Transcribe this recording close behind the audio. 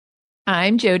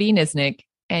I'm Jody Nisnik,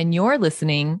 and you're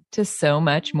listening to So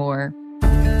Much More.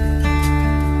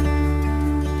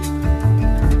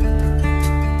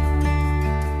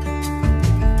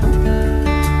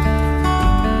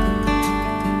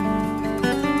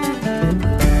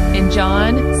 In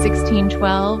John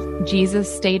 16:12,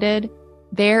 Jesus stated,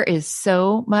 "There is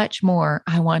so much more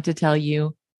I want to tell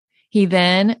you." He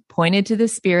then pointed to the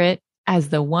Spirit as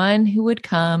the one who would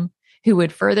come, who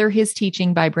would further his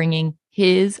teaching by bringing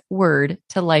his word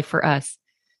to life for us.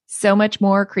 So much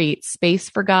more creates space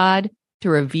for God to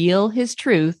reveal his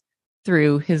truth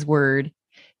through his word.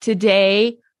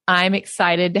 Today, I'm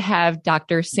excited to have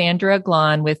Dr. Sandra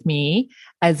Glahn with me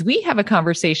as we have a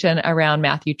conversation around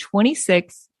Matthew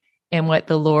 26 and what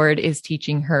the Lord is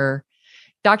teaching her.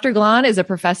 Dr. Glahn is a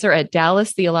professor at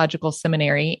Dallas Theological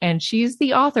Seminary, and she's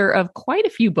the author of quite a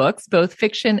few books, both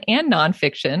fiction and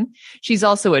nonfiction. She's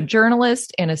also a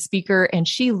journalist and a speaker, and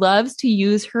she loves to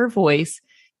use her voice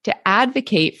to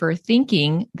advocate for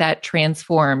thinking that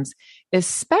transforms,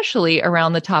 especially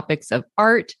around the topics of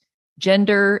art,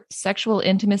 gender, sexual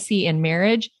intimacy and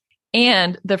marriage,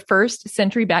 and the first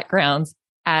century backgrounds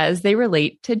as they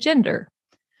relate to gender.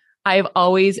 I've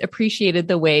always appreciated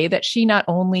the way that she not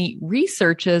only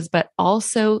researches, but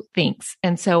also thinks.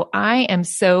 And so I am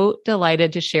so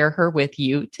delighted to share her with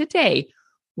you today.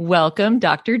 Welcome,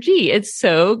 Dr. G. It's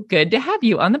so good to have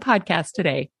you on the podcast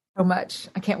today. So much.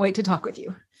 I can't wait to talk with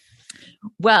you.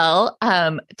 Well,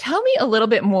 tell me a little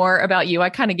bit more about you.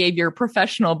 I kind of gave your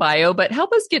professional bio, but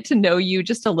help us get to know you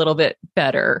just a little bit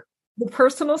better. The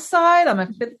personal side, I'm a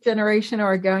fifth generation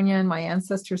Oregonian. My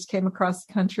ancestors came across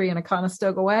the country in a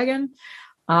Conestoga wagon.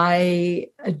 I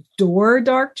adore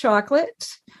dark chocolate.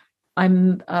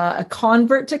 I'm a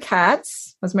convert to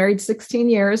cats. I was married 16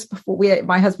 years before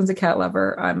my husband's a cat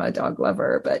lover. I'm a dog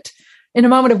lover, but in a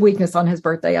moment of weakness on his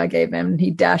birthday, I gave him, and he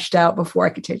dashed out before I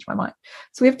could change my mind.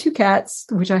 So we have two cats,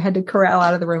 which I had to corral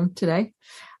out of the room today.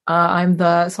 I'm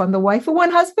the wife of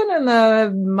one husband and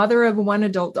the mother of one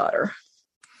adult daughter.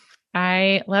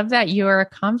 I love that you are a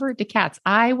convert to cats.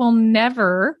 I will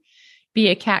never be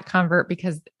a cat convert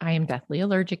because I am deathly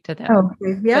allergic to them. Oh,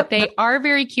 yep. But they are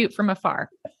very cute from afar.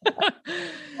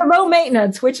 Low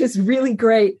maintenance, which is really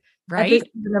great. Right? At this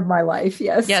season of my life,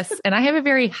 yes. Yes. And I have a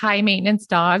very high maintenance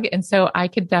dog. And so I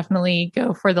could definitely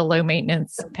go for the low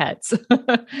maintenance pets.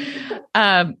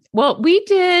 Well, we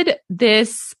did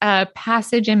this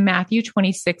passage in Matthew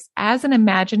 26 as an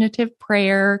imaginative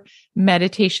prayer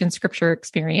meditation scripture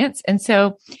experience. And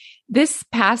so this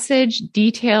passage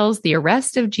details the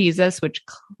arrest of Jesus, which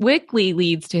quickly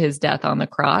leads to his death on the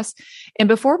cross. And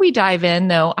before we dive in,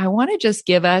 though, I want to just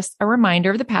give us a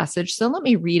reminder of the passage. So let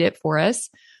me read it for us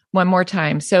one more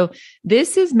time. So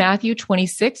this is Matthew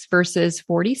 26, verses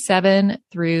 47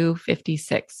 through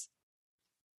 56.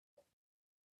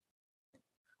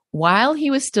 While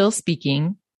he was still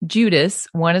speaking, Judas,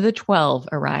 one of the 12,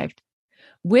 arrived.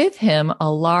 With him, a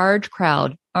large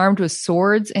crowd, armed with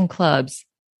swords and clubs,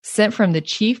 sent from the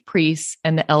chief priests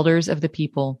and the elders of the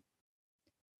people.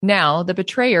 Now the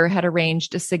betrayer had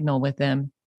arranged a signal with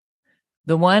them.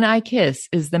 "The one I kiss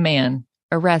is the man.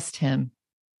 Arrest him."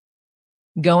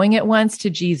 Going at once to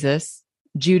Jesus,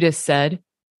 Judas said,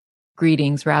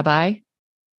 "Greetings, Rabbi,"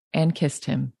 and kissed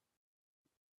him.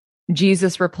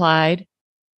 Jesus replied,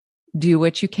 "Do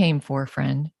what you came for,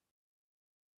 friend."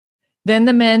 Then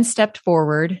the men stepped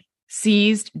forward,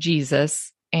 seized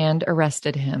Jesus, and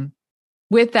arrested him.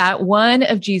 With that, one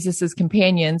of Jesus's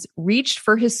companions reached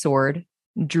for his sword,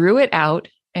 drew it out,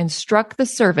 and struck the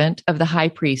servant of the high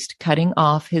priest, cutting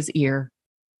off his ear.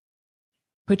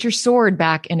 "Put your sword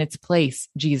back in its place,"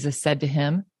 Jesus said to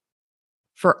him.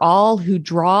 "For all who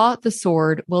draw the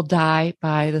sword will die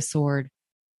by the sword.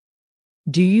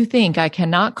 Do you think I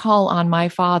cannot call on my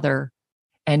Father,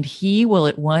 and he will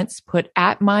at once put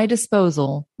at my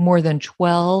disposal more than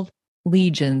 12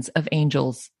 legions of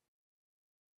angels?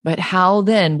 But how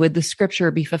then would the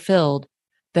scripture be fulfilled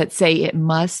that say it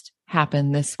must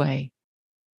happen this way?"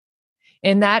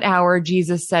 In that hour,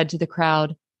 Jesus said to the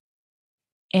crowd,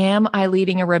 "Am I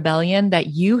leading a rebellion that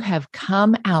you have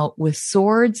come out with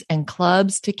swords and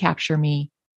clubs to capture me?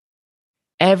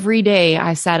 Every day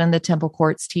I sat in the temple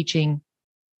courts teaching,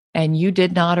 and you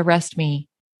did not arrest me.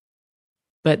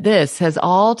 But this has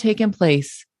all taken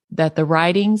place that the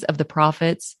writings of the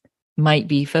prophets might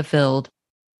be fulfilled."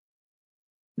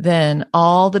 Then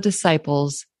all the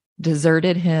disciples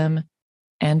deserted him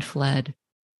and fled.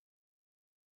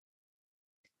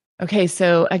 Okay,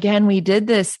 so again, we did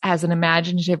this as an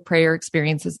imaginative prayer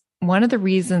experience. One of the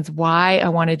reasons why I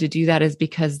wanted to do that is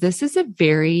because this is a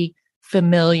very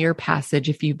familiar passage.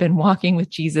 If you've been walking with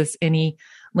Jesus any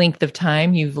length of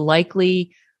time, you've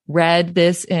likely read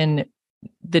this in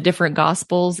the different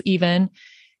gospels even.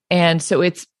 And so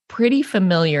it's pretty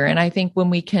familiar. And I think when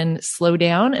we can slow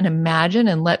down and imagine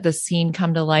and let the scene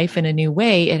come to life in a new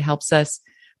way, it helps us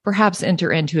perhaps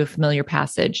enter into a familiar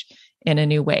passage in a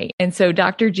new way. And so,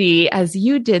 Dr. G, as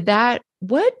you did that,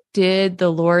 what did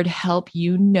the Lord help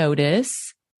you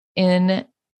notice in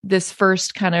this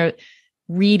first kind of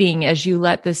reading as you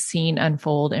let this scene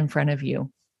unfold in front of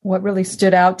you? What really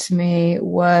stood out to me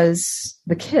was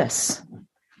the kiss.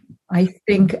 I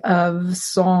think of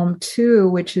Psalm 2,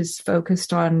 which is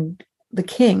focused on the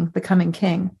king, the coming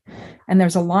king. And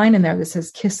there's a line in there that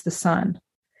says, kiss the Son.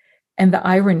 And the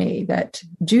irony that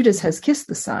Judas has kissed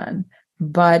the Son,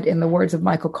 but in the words of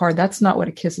Michael Card, that's not what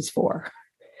a kiss is for.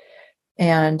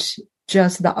 And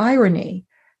just the irony.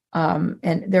 And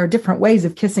there are different ways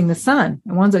of kissing the Son.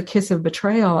 And one's a kiss of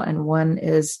betrayal, and one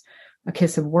is a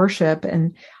kiss of worship.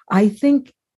 And I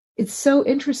think it's so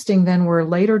interesting. Then we're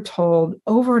later told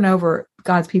over and over,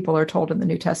 God's people are told in the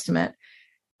New Testament,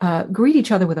 greet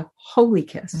each other with a holy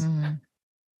kiss. Mm.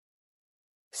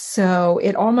 So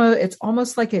it's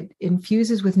almost like it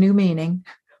infuses with new meaning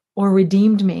or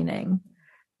redeemed meaning.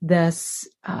 This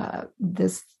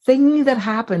thing that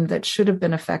happened that should have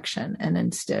been affection and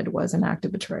instead was an act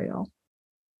of betrayal.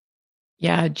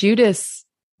 Yeah, Judas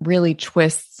really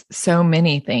twists so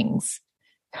many things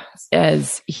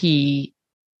as it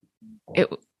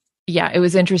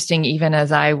was interesting, even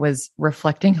as I was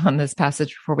reflecting on this passage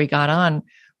before we got on,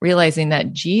 realizing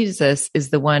that Jesus is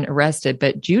the one arrested,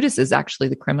 but Judas is actually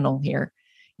the criminal here.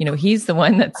 He's the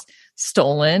one that's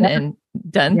stolen and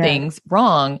done things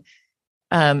wrong.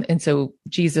 And so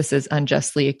Jesus is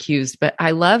unjustly accused. But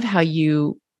I love how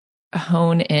you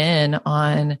hone in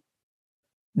on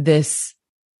this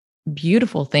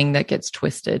beautiful thing that gets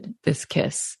twisted, this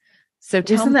kiss. So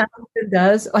isn't that what it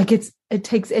does? Like it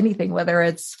takes anything, whether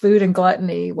it's food and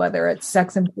gluttony, whether it's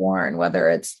sex and porn, whether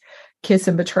it's kiss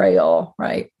and betrayal,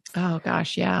 right? Oh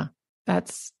gosh, yeah.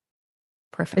 That's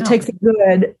profound. It takes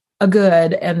a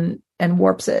good and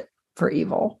warps it for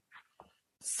evil.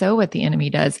 So what the enemy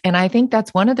does. And I think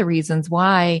that's one of the reasons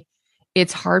why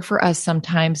it's hard for us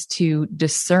sometimes to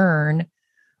discern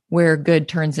where good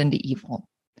turns into evil.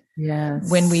 Yes.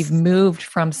 When we've moved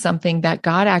from something that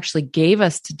God actually gave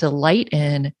us to delight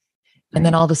in, and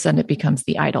then all of a sudden it becomes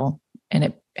the idol and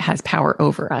it has power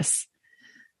over us.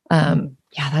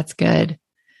 Yeah, that's good.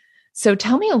 So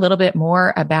tell me a little bit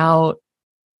more about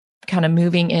kind of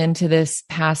moving into this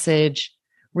passage,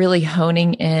 really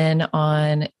honing in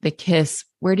on the kiss.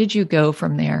 Where did you go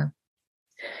from there?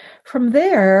 From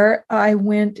there, I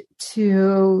went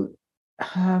to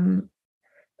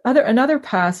another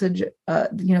passage,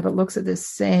 that looks at this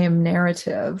same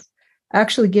narrative,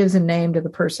 actually gives a name to the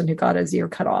person who got his ear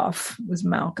cut off. It was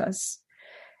Malchus.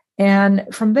 And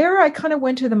from there, I kind of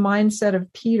went to the mindset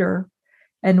of Peter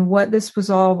and what this was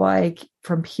all like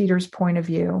from Peter's point of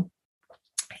view.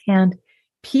 And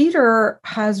Peter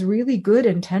has really good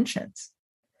intentions.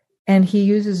 And he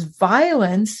uses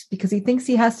violence because he thinks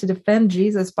he has to defend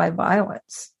Jesus by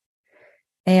violence.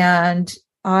 And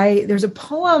there's a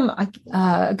poem,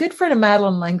 a good friend of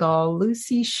Madeleine L'Engle,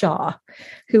 Lucy Shaw,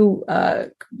 who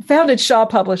founded Shaw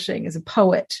Publishing, as a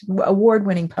poet,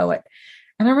 award-winning poet.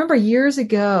 And I remember years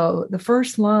ago, the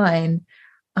first line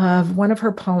of one of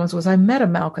her poems was, "I met a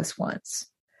Malchus once."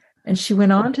 And she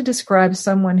went on to describe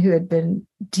someone who had been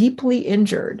deeply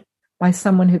injured by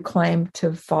someone who claimed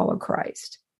to follow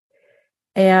Christ.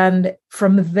 And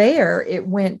from there, it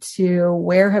went to,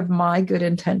 where have my good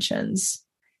intentions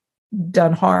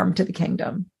done harm to the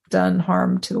kingdom, done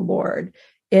harm to the Lord,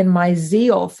 in my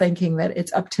zeal, thinking that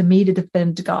it's up to me to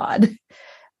defend God?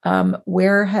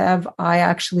 Where have I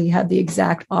actually had the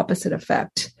exact opposite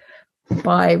effect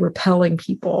by repelling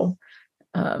people?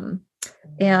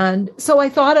 And so I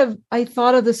thought of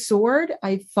the sword.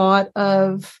 I thought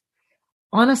of,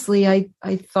 honestly, I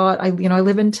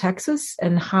live in Texas,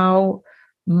 and how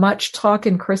much talk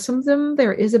in Christendom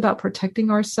there is about protecting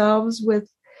ourselves with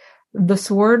the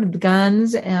sword, the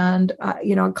guns, and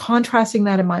contrasting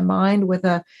that in my mind with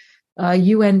a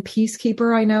UN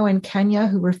peacekeeper I know in Kenya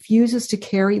who refuses to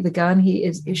carry the gun he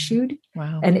is issued.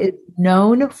 Wow. And is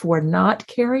known for not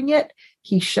carrying it.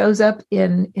 He shows up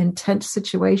in intense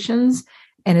situations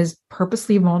and is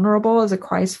purposely vulnerable as a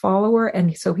Christ follower.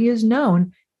 And so he is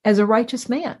known as a righteous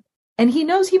man. And he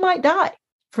knows he might die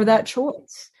for that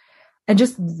choice. And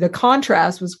just the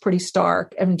contrast was pretty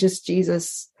stark. And just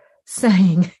Jesus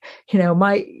saying,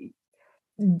 I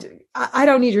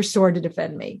don't need your sword to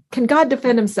defend me. Can God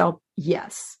defend himself?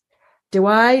 Yes. Do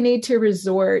I need to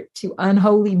resort to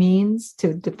unholy means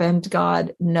to defend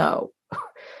God? No.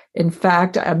 In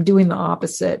fact, I'm doing the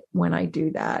opposite when I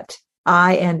do that.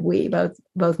 I and we,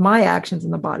 both my actions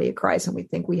in the body of Christ, and we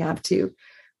think we have to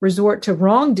resort to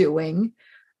wrongdoing,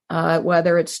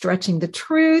 whether it's stretching the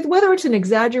truth, whether it's an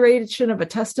exaggeration of a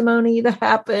testimony that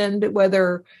happened,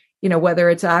 whether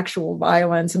it's actual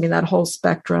violence. I mean, that whole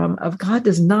spectrum of God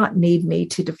does not need me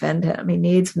to defend him. He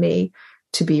needs me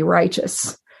to be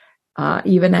righteous,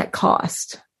 even at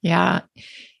cost. Yeah.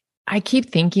 I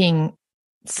keep thinking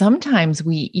sometimes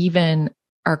we even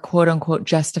are quote unquote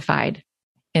justified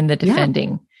in the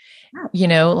defending.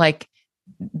 Yeah. Like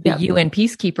the UN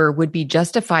peacekeeper would be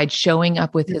justified showing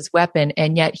up with his weapon,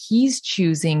 and yet he's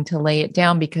choosing to lay it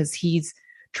down because he's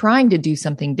trying to do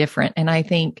something different. And I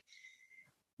think,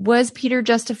 was Peter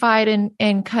justified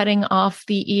in cutting off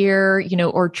the ear,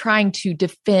 or trying to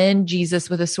defend Jesus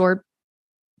with a sword?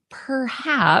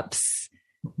 Perhaps.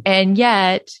 And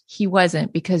yet he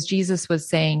wasn't, because Jesus was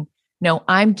saying, no,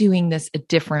 I'm doing this a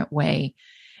different way.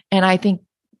 And I think,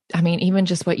 even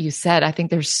just what you said, I think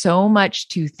there's so much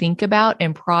to think about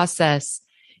and process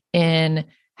in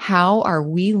how are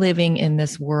we living in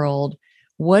this world?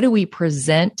 What do we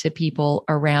present to people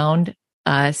around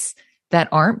us that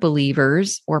aren't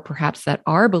believers, or perhaps that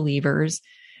are believers,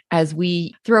 as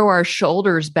we throw our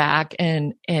shoulders back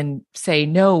and say,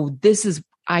 no,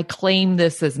 I claim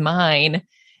this as mine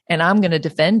and I'm going to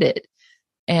defend it.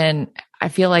 And I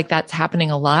feel like that's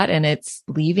happening a lot, and it's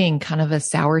leaving kind of a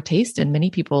sour taste in many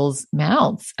people's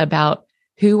mouths about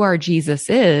who our Jesus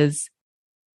is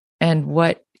and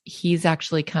what he's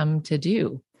actually come to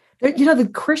do. The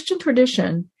Christian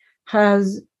tradition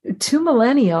has 2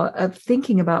 millennia of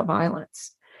thinking about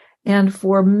violence. And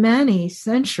for many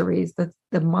centuries, the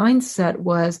mindset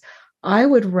was, I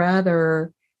would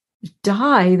rather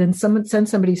die than send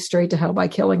somebody straight to hell by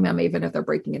killing them, even if they're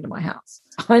breaking into my house.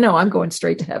 I know I'm going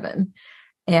straight to heaven.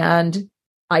 And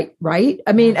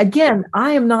again,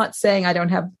 I am not saying I don't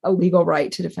have a legal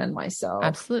right to defend myself.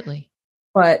 Absolutely.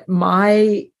 But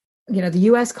the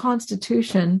U.S.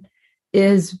 Constitution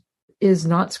is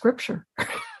not scripture. Right.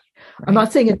 I'm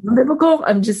not saying it's biblical.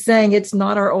 I'm just saying it's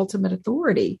not our ultimate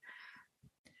authority.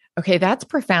 Okay, that's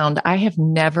profound. I have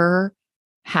never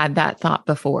had that thought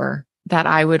before, that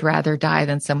I would rather die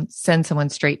than send someone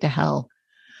straight to hell.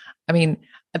 That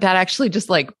actually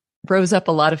just rose up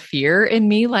a lot of fear in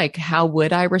me. Like, how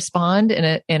would I respond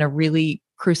in a really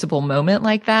crucible moment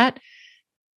like that?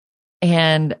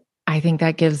 And I think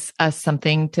that gives us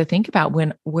something to think about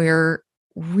when we're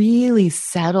really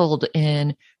settled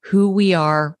in who we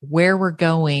are, where we're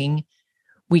going.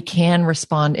 We can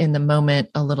respond in the moment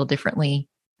a little differently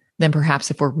than perhaps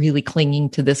if we're really clinging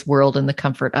to this world and the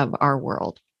comfort of our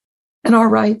world. And our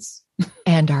rights.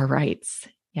 And our rights.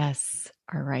 Yes,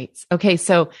 our rights. Okay,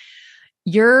 so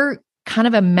you're kind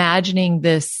of imagining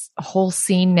this whole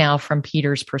scene now from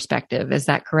Peter's perspective. Is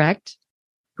that correct?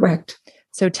 Correct.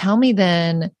 So tell me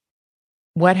then,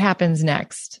 what happens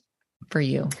next for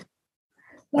you?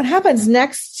 What happens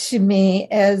next to me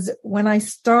is when I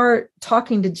start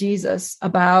talking to Jesus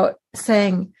about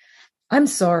saying, I'm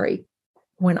sorry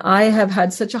when I have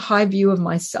had such a high view of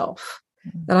myself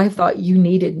that I thought you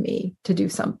needed me to do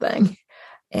something,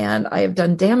 and I have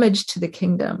done damage to the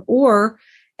kingdom,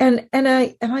 and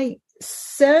I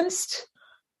sensed,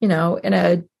 in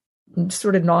a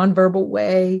sort of nonverbal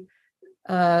way.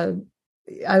 I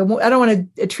don't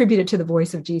want to attribute it to the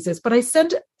voice of Jesus, but I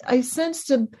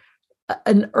sensed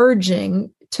an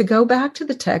urging to go back to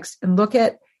the text and look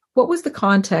at what was the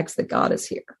context that God is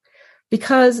here.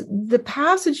 Because the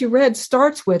passage you read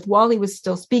starts with, while he was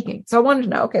still speaking. So I wanted to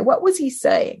know, okay, what was he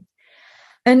saying?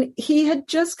 And he had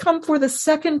just come for the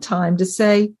second time to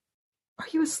say, are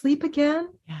you asleep again?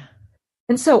 Yeah.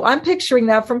 And so I'm picturing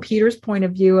that from Peter's point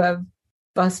of view of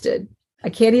busted. I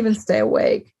can't even stay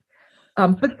awake.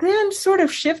 But then sort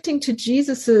of shifting to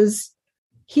Jesus's,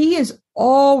 he is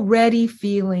already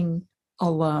feeling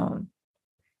alone.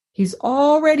 He's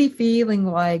already feeling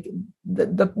like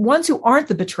the ones who aren't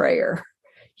the betrayer.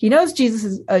 He knows Judas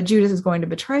is going to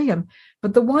betray him,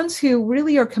 but the ones who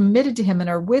really are committed to him and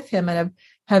are with him and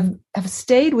have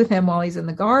stayed with him while he's in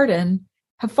the garden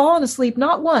have fallen asleep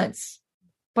not once,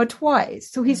 but twice.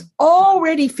 So he's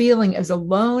already feeling as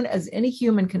alone as any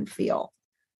human can feel.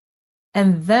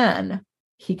 And then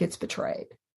he gets betrayed.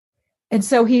 And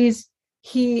so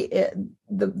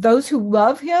those who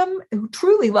love him, who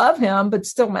truly love him, but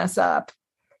still mess up,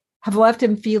 have left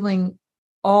him feeling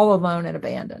all alone and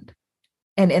abandoned.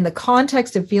 And in the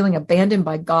context of feeling abandoned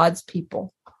by God's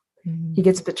people, he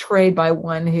gets betrayed by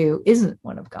one who isn't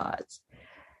one of God's.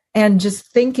 And just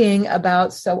thinking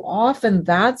about, so often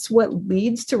that's what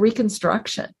leads to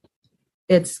reconstruction,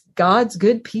 It's God's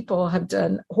good people have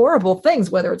done horrible things,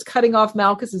 whether it's cutting off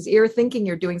Malchus's ear thinking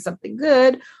you're doing something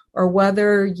good, or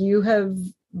whether you have,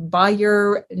 by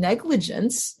your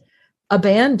negligence,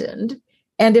 abandoned.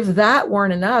 And if that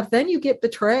weren't enough, then you get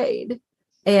betrayed.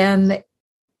 And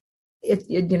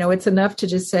it's enough to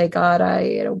just say, God,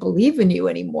 I don't believe in you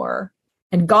anymore.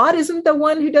 And God isn't the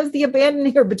one who does the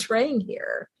abandoning or betraying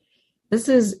here. This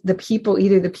is the people,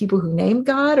 either the people who name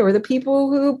God or the people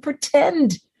who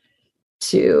pretend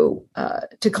to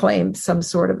claim some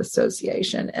sort of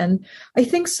association. And I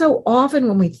think so often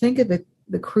when we think of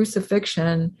the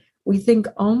crucifixion, we think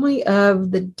only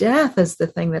of the death as the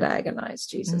thing that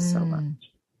agonized Jesus so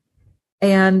much.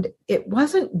 And it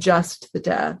wasn't just the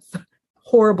death,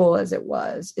 horrible as it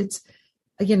was. It's,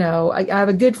 I have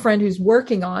a good friend who's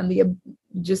working on the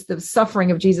suffering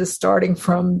of Jesus starting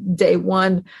from day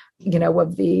one,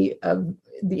 of the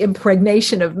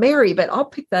impregnation of Mary. But I'll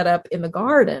pick that up in the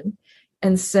garden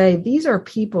and say, these are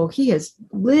people he has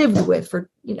lived with for,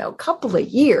 a couple of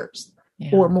years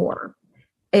or more.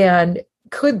 And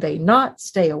could they not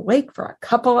stay awake for a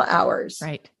couple of hours?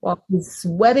 Right. While he's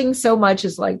sweating so much,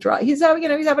 is like dry. He's having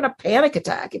a panic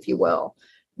attack, if you will.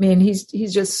 I mean, he's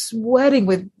just sweating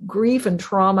with grief and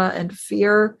trauma and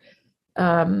fear,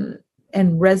 and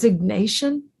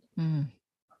resignation.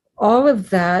 All of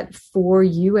that for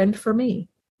you and for me.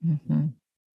 Mm-hmm.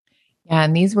 Yeah.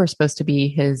 And these were supposed to be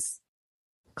his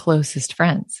closest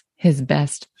friends, his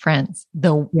best friends,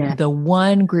 the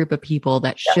one group of people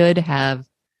that should have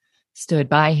stood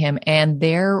by him, and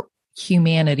their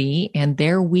humanity and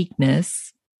their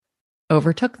weakness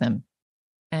overtook them.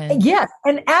 And yes.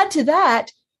 And add to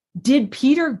that, did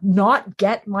Peter not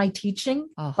get my teaching?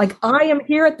 Oh. Like, I am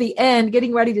here at the end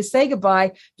getting ready to say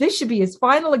goodbye. This should be his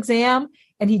final exam.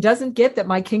 And he doesn't get that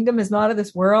my kingdom is not of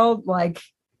this world. Like,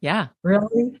 yeah,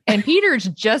 really? And Peter's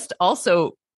just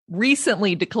also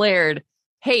recently declared,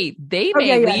 hey, they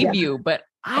may leave you, but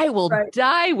I will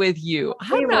die with you.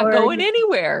 I'm not going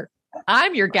anywhere.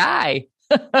 I'm your guy.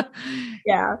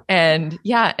 Yeah. And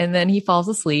then he falls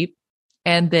asleep,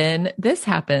 and then this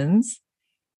happens.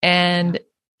 And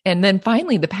then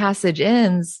finally the passage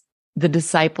ends, the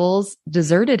disciples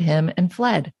deserted him and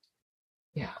fled.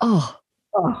 Yeah. Oh,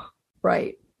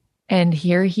 right. And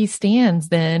here he stands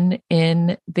then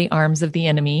in the arms of the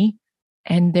enemy,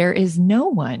 and there is no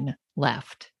one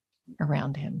left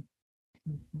around him.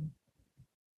 Mm-hmm.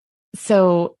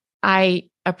 So I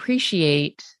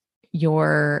appreciate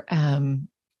your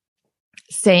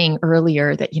saying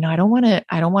earlier that, I don't want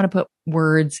to put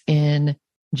words in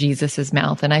Jesus's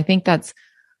mouth. And I think that's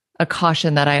a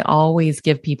caution that I always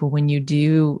give people when you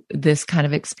do this kind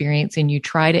of experience and you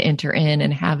try to enter in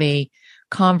and have a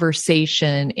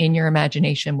conversation in your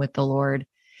imagination with the Lord,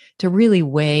 to really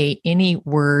weigh any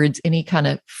words, any kind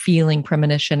of feeling,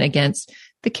 premonition against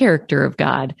the character of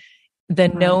God, the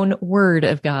known word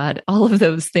of God, all of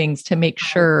those things, to make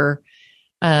sure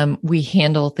we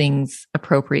handle things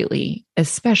appropriately,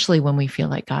 especially when we feel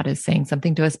like God is saying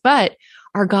something to us. But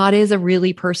our God is a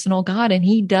really personal God, and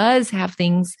he does have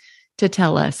things to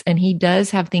tell us, and he does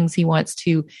have things he wants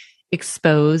to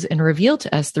expose and reveal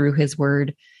to us through his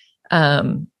word.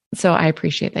 So I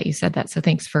appreciate that you said that. So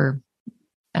thanks for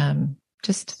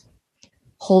just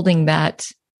holding that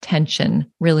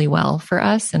tension really well for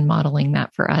us and modeling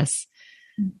that for us.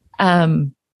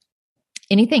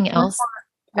 Anything else?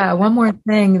 One more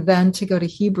thing then, to go to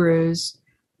Hebrews.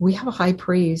 We have a high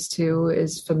priest who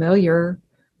is familiar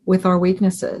with our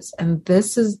weaknesses. And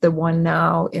this is the one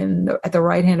now at the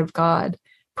right hand of God,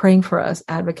 praying for us,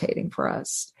 advocating for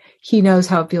us. He knows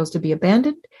how it feels to be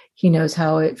abandoned. He knows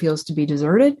how it feels to be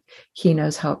deserted. He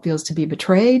knows how it feels to be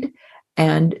betrayed.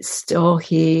 And still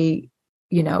he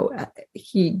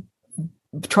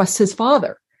trusts his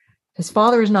Father. His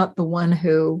Father is not the one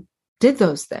who did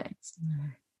those things.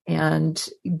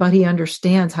 But he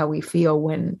understands how we feel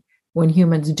when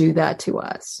humans do that to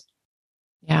us.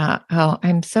 Yeah. Oh,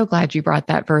 I'm so glad you brought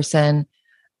that verse in.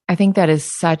 I think that is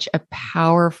such a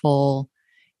powerful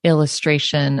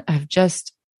illustration of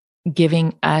just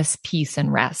giving us peace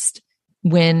and rest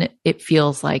when it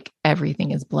feels like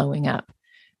everything is blowing up,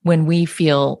 when we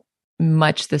feel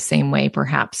much the same way,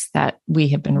 perhaps, that we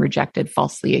have been rejected,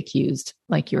 falsely accused,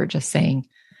 like you were just saying.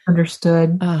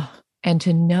 Understood. And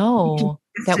to know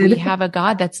that we have a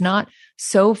God that's not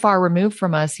so far removed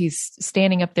from us. He's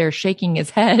standing up there shaking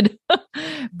his head,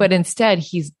 but instead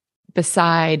he's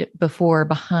beside, before,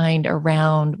 behind,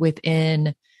 around,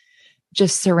 within,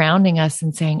 just surrounding us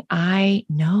and saying, I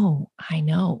know.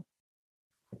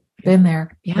 Been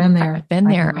there. Yeah, been there. I've been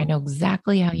there. I know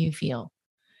exactly how you feel.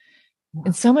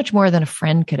 And so much more than a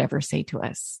friend could ever say to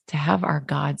us, to have our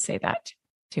God say that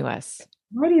to us.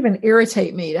 might even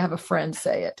irritate me to have a friend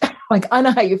say it. Like, I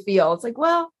know how you feel. It's like,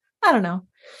 well, I don't know.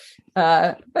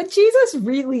 But Jesus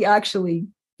really actually,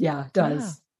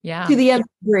 does. Yeah. To the nth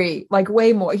degree, like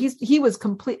way more. He was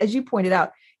complete, as you pointed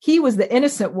out, he was the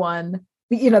innocent one,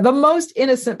 the most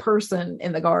innocent person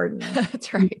in the garden.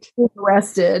 That's right. He was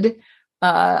arrested.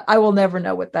 I will never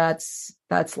know what that's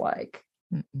like.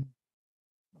 Mm-mm.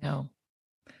 No.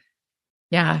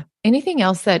 Yeah. Anything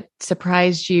else that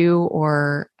surprised you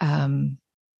or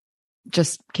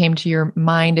just came to your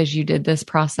mind as you did this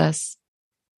process?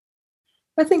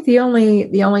 I think the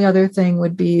only other thing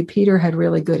would be Peter had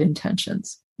really good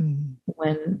intentions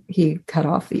when he cut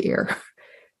off the ear.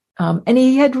 And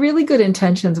he had really good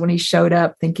intentions when he showed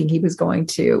up thinking he was going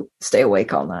to stay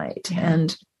awake all night. Yeah.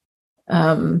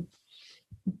 And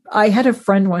I had a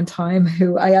friend one time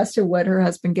who I asked her what her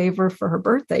husband gave her for her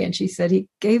birthday. And she said, he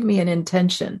gave me an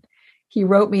intention. He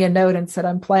wrote me a note and said,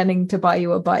 I'm planning to buy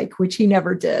you a bike, which he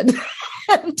never did.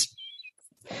 and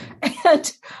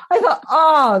I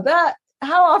thought,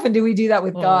 how often do we do that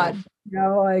with God?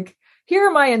 Like, here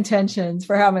are my intentions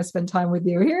for how I'm going to spend time with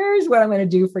you. Here's what I'm going to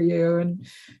do for you. And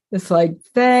it's like,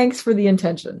 thanks for the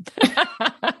intention.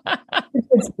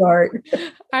 Good start.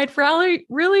 I'd probably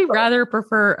really rather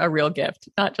prefer a real gift,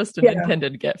 not just an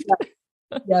intended gift.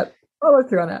 Yep. Follow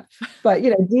through on that. But,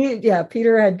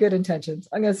 Peter had good intentions.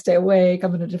 I'm going to stay awake.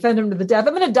 I'm going to defend him to the death.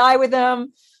 I'm going to die with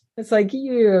him. It's like,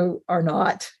 you are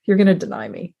not. You're going to deny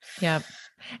me. Yeah.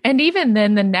 And even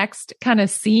then the next kind of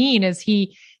scene is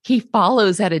he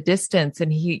follows at a distance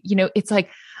and he it's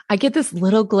like, I get this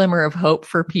little glimmer of hope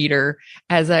for Peter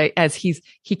as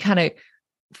he kind of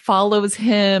follows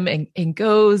him and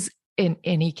goes and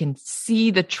he can see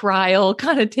the trial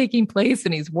kind of taking place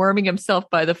and he's warming himself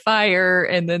by the fire.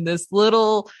 And then this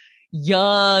little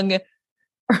young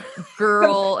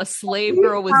girl, a slave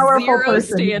girl with zero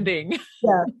person. Standing.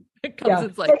 Yeah.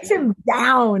 It's like, takes him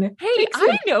down. Hey,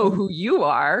 I know who you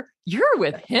are. You're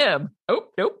with him. Oh,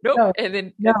 nope. No, and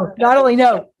then not only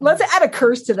no. Let's add a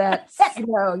curse to that. Heck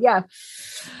no, yeah.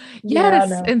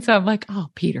 Yes. No. And so I'm like, oh,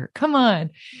 Peter, come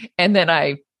on. And then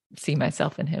I see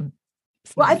myself in him.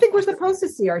 Well, I think we're supposed to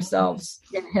see ourselves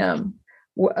in him.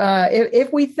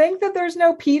 If we think that there's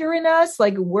no Peter in us,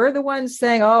 like we're the ones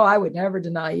saying, oh, I would never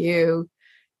deny you.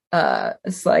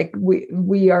 It's like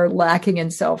we are lacking in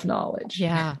self-knowledge.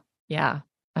 Yeah.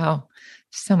 Oh,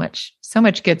 so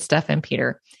much good stuff in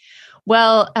Peter.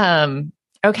 Well,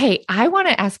 okay. I want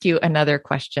to ask you another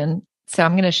question. So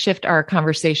I'm going to shift our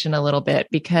conversation a little bit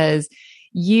because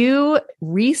you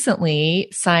recently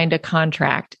signed a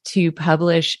contract to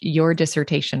publish your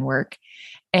dissertation work.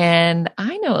 And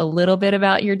I know a little bit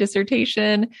about your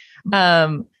dissertation,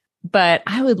 but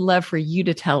I would love for you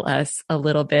to tell us a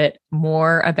little bit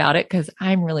more about it because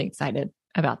I'm really excited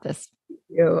about this.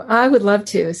 I would love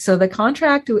to. So the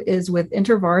contract is with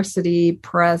InterVarsity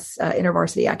Press,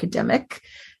 InterVarsity Academic,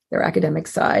 their academic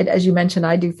side. As you mentioned,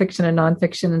 I do fiction and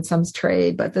nonfiction and some's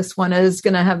trade, but this one is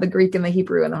going to have the Greek and the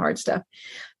Hebrew and the hard stuff.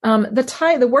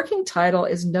 The working title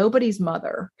is Nobody's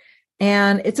Mother.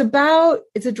 And it's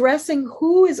addressing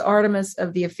who is Artemis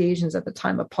of the Ephesians at the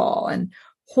time of Paul. And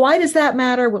why does that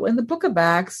matter? Well, in the book of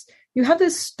Acts, you have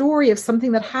this story of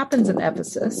something that happens in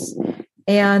Ephesus.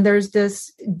 And there's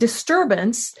this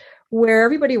disturbance where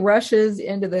everybody rushes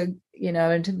into the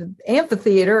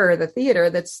amphitheater or the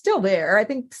theater that's still there. I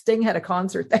think Sting had a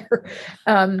concert there.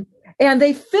 And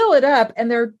they fill it up and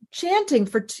they're chanting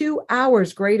for 2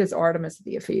 hours, great is Artemis of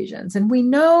the Ephesians. And we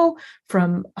know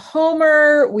from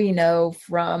Homer, we know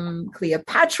from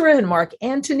Cleopatra and Mark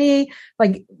Antony,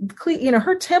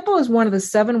 her temple is one of the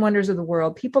 7 wonders of the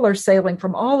world. People are sailing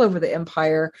from all over the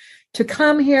empire to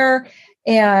come here.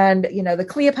 And, the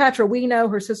Cleopatra, we know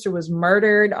her sister was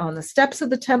murdered on the steps of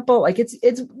the temple. Like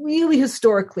it's really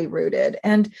historically rooted.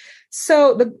 And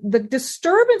so the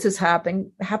disturbance is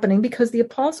happening because the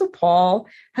Apostle Paul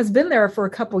has been there for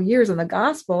a couple years and the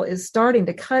gospel is starting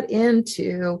to cut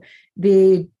into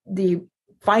the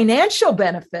financial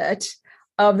benefit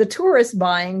of the tourists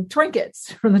buying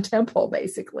trinkets from the temple,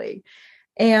 basically.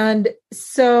 And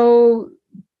so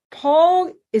St.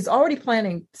 Paul is already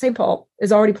planning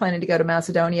to go to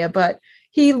Macedonia, but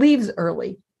he leaves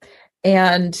early.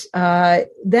 And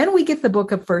then we get the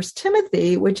book of 1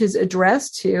 Timothy, which is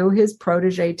addressed to his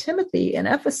protege Timothy in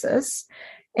Ephesus.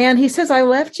 And he says, I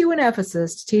left you in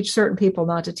Ephesus to teach certain people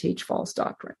not to teach false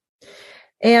doctrine.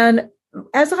 And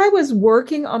as I was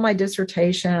working on my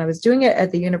dissertation, I was doing it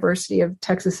at the University of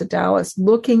Texas at Dallas,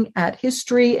 looking at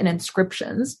history and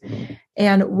inscriptions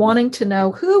and wanting to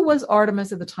know who was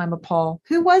Artemis at the time of Paul?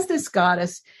 Who was this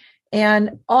goddess?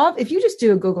 And if you just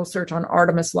do a Google search on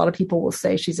Artemis, a lot of people will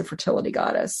say she's a fertility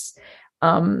goddess.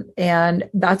 And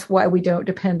that's why we don't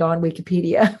depend on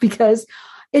Wikipedia, because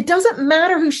it doesn't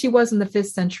matter who she was in the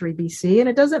 5th century BC, and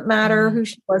it doesn't matter who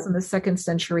she was in the 2nd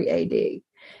century AD.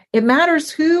 It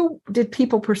matters who did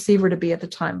people perceive her to be at the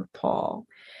time of Paul.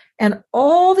 And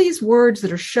all these words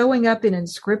that are showing up in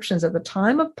inscriptions at the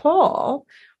time of Paul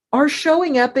are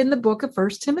showing up in the book of 1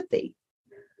 Timothy.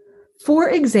 For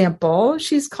example,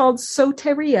 she's called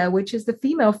soteria, which is the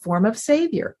female form of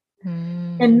Savior.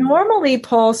 And normally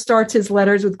Paul starts his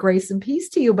letters with grace and peace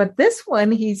to you, but this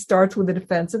one, he starts with a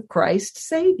defense of Christ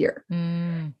Savior.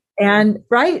 And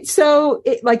right. So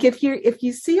if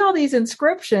you see all these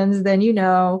inscriptions, then,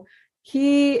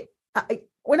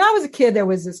 when I was a kid, there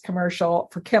was this commercial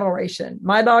for kennel ration.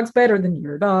 My dog's better than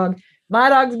your dog. My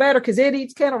dog's better because it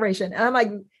eats kennel ration. And I'm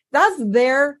like, that's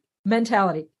their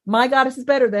mentality. My goddess is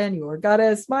better than your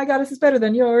goddess. My goddess is better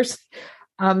than yours.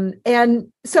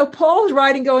 And so Paul's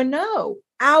writing going, no,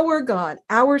 our God,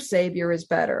 our Savior is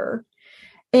better.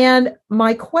 And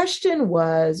my question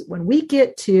was, when we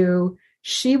get to,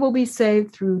 she will be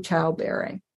saved through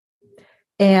childbearing.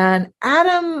 And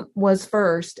Adam was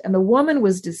first and the woman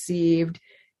was deceived.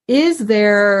 Is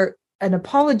there an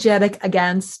apologetic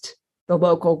against the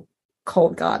local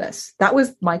cult goddess? That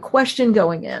was my question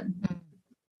going in.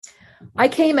 I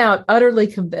came out utterly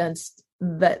convinced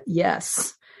that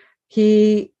yes,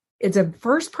 it's a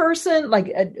first person, like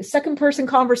a second person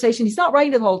conversation. He's not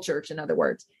writing to the whole church, in other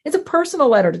words. It's a personal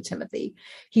letter to Timothy.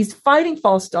 He's fighting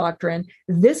false doctrine.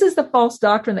 This is the false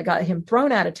doctrine that got him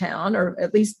thrown out of town, or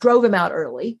at least drove him out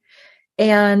early.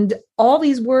 And all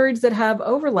these words that have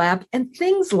overlap, and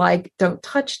things like don't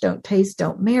touch, don't taste,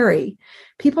 don't marry.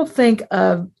 People think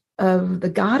of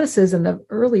the goddesses in the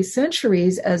early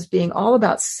centuries as being all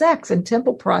about sex and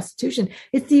temple prostitution.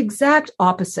 It's the exact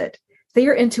opposite. They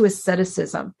are into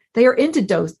asceticism. They are into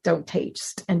don't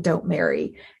taste and don't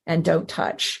marry and don't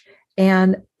touch.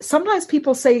 And sometimes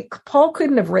people say Paul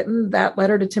couldn't have written that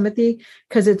letter to Timothy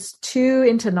because it's too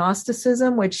into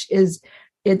Gnosticism, which is,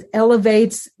 it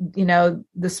elevates, the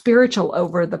spiritual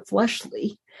over the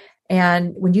fleshly.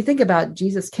 And when you think about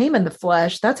Jesus came in the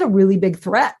flesh, that's a really big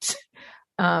threat.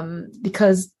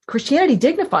 Because Christianity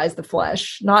dignifies the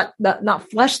flesh, not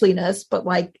fleshliness, but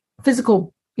like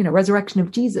physical, resurrection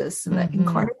of Jesus and the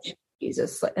incarnation of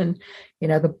Jesus and,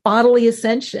 the bodily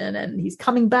ascension, and he's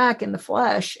coming back in the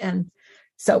flesh. And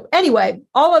so anyway,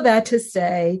 all of that to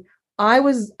say, I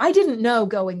didn't know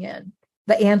going in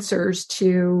the answers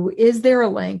to, is there a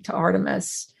link to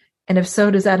Artemis? And if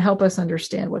so, does that help us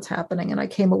understand what's happening? And I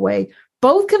came away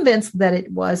both convinced that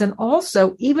it was, and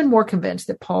also even more convinced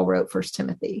that Paul wrote 1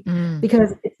 Timothy,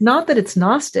 because it's not that it's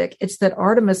Gnostic, it's that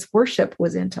Artemis worship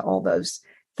was into all those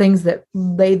things that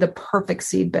laid the perfect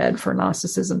seedbed for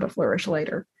Gnosticism to flourish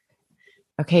later.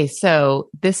 Okay, so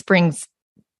this brings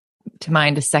to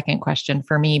mind a second question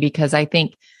for me, because I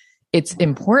think it's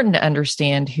important to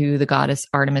understand who the goddess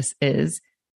Artemis is,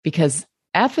 because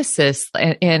Ephesus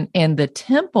and the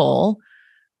temple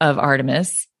of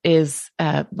Artemis is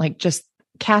like just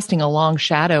casting a long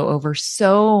shadow over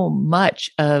so much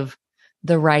of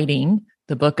the writing,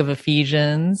 the book of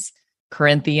Ephesians,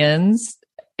 Corinthians,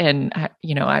 and,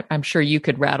 I'm sure you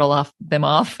could rattle them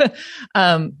off.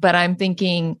 But I'm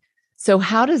thinking, so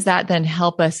how does that then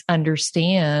help us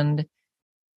understand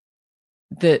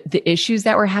the issues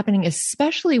that were happening,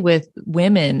 especially with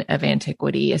women of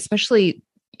antiquity, especially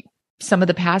some of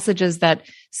the passages that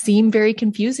seem very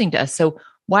confusing to us? So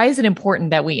why is it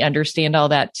important that we understand all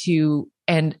that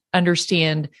and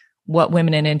understand what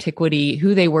women in antiquity,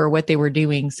 who they were, what they were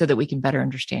doing, so that we can better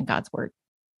understand God's word?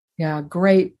 Yeah,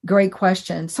 great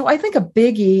question. So I think a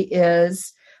biggie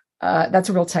is, that's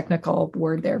a real technical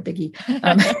word there, biggie.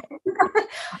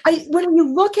 When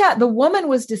you look at the woman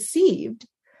was deceived,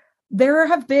 there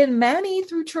have been many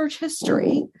through church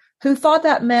history who thought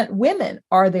that meant women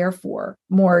are therefore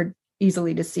more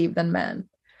easily deceived than men.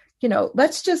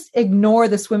 Let's just ignore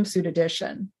the swimsuit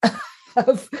edition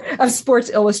of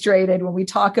Sports Illustrated when we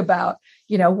talk about,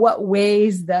 what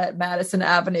ways that Madison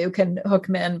Avenue can hook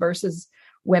men versus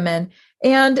women.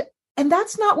 And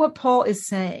that's not what Paul is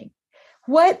saying.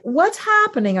 What's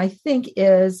happening, I think,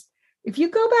 is if you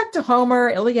go back to Homer,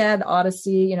 Iliad,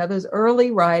 Odyssey, those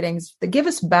early writings that give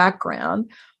us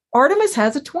background, Artemis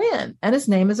has a twin and his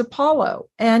name is Apollo.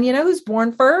 And who's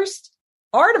born first?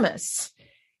 Artemis.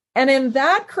 And in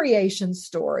that creation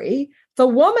story, the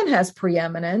woman has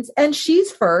preeminence and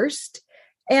she's first.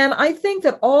 And I think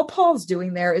that all Paul's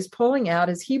doing there is pulling out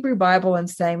his Hebrew Bible and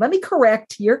saying, let me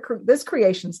correct this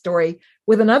creation story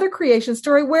with another creation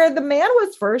story where the man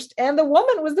was first and the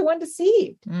woman was the one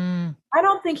deceived. I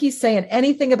don't think he's saying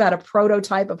anything about a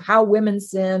prototype of how women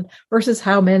sin versus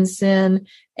how men sin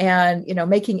and,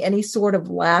 making any sort of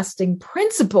lasting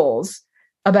principles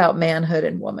about manhood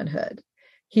and womanhood.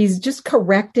 He's just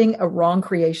correcting a wrong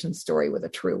creation story with a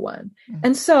true one.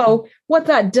 And so what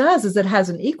that does is it has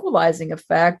an equalizing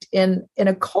effect in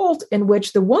a cult in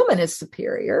which the woman is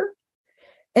superior.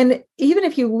 And even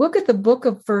if you look at the book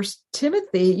of First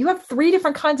Timothy, you have 3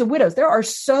 different kinds of widows. There are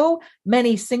so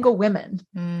many single women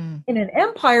in an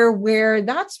empire where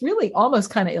that's really almost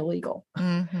kind of illegal.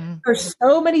 There's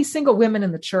so many single women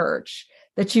in the church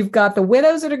that you've got the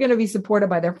widows that are going to be supported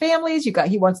by their families.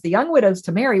 He wants the young widows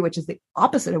to marry, which is the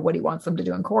opposite of what he wants them to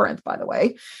do in Corinth, by the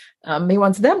way. He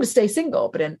wants them to stay single.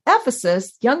 But in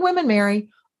Ephesus, young women marry,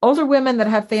 older women that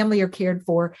have family are cared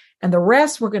for, and the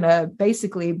rest we're going to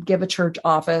basically give a church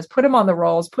office, put them on the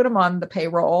rolls, put them on the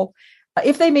payroll,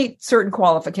 if they meet certain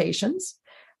qualifications.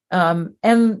 And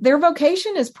their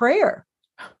vocation is prayer.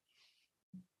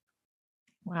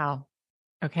 Wow.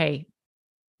 Okay.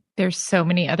 There's so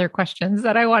many other questions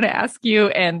that I want to ask you.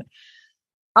 And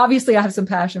obviously I have some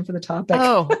passion for the topic.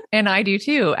 Oh, and I do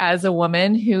too. As a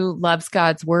woman who loves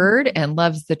God's word and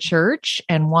loves the church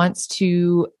and wants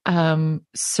to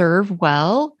serve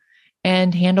well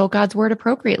and handle God's word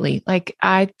appropriately.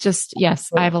 I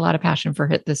have a lot of passion for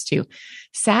this too.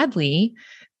 Sadly,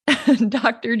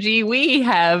 Dr. G, we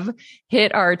have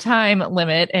hit our time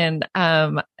limit and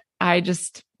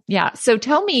So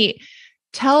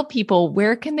tell people,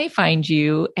 where can they find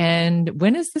you and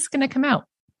when is this going to come out?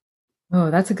 Oh,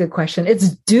 that's a good question. It's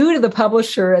due to the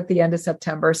publisher at the end of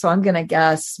September. So I'm going to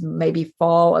guess maybe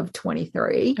fall of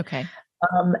 23. Okay.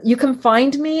 You can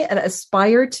find me at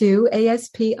aspire2,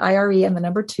 ASPIRE and the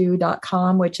number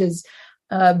 2.com, which is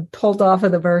pulled off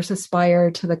of the verse,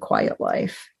 aspire to the quiet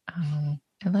life. Oh,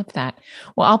 I love that.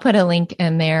 Well, I'll put a link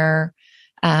in there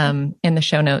in the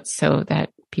show notes so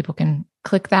that people can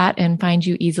click that and find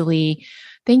you easily.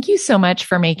 Thank you so much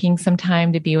for making some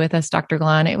time to be with us, Dr.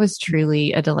 Glahn. It was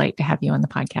truly a delight to have you on the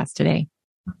podcast today.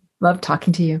 Love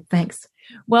talking to you. Thanks.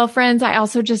 Well, friends, I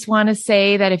also just want to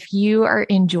say that if you are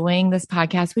enjoying this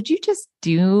podcast, would you just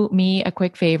do me a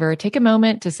quick favor? Take a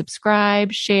moment to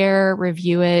subscribe, share,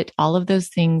 review it. All of those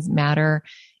things matter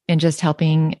in just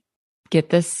helping get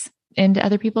this into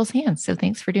other people's hands. So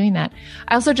thanks for doing that.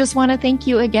 I also just want to thank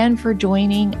you again for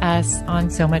joining us on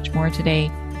So Much More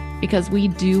today, because we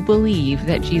do believe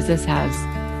that Jesus has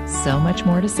so much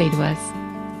more to say to us.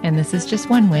 And this is just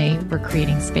one way we're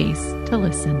creating space to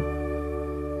listen.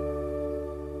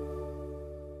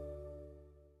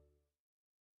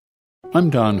 I'm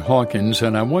Don Hawkins,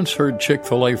 and I once heard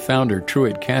Chick-fil-A founder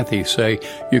Truett Cathy say,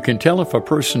 "You can tell if a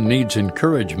person needs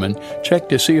encouragement, check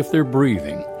to see if they're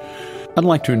breathing." I'd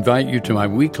like to invite you to my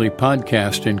weekly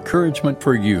podcast, Encouragement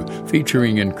for You,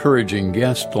 featuring encouraging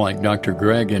guests like Dr.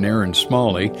 Greg and Aaron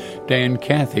Smalley, Dan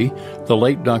Cathy, the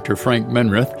late Dr. Frank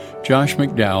Menrith, Josh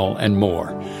McDowell, and more.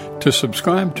 To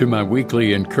subscribe to my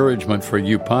weekly Encouragement for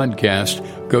You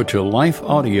podcast, go to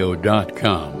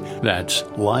lifeaudio.com. That's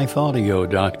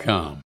lifeaudio.com.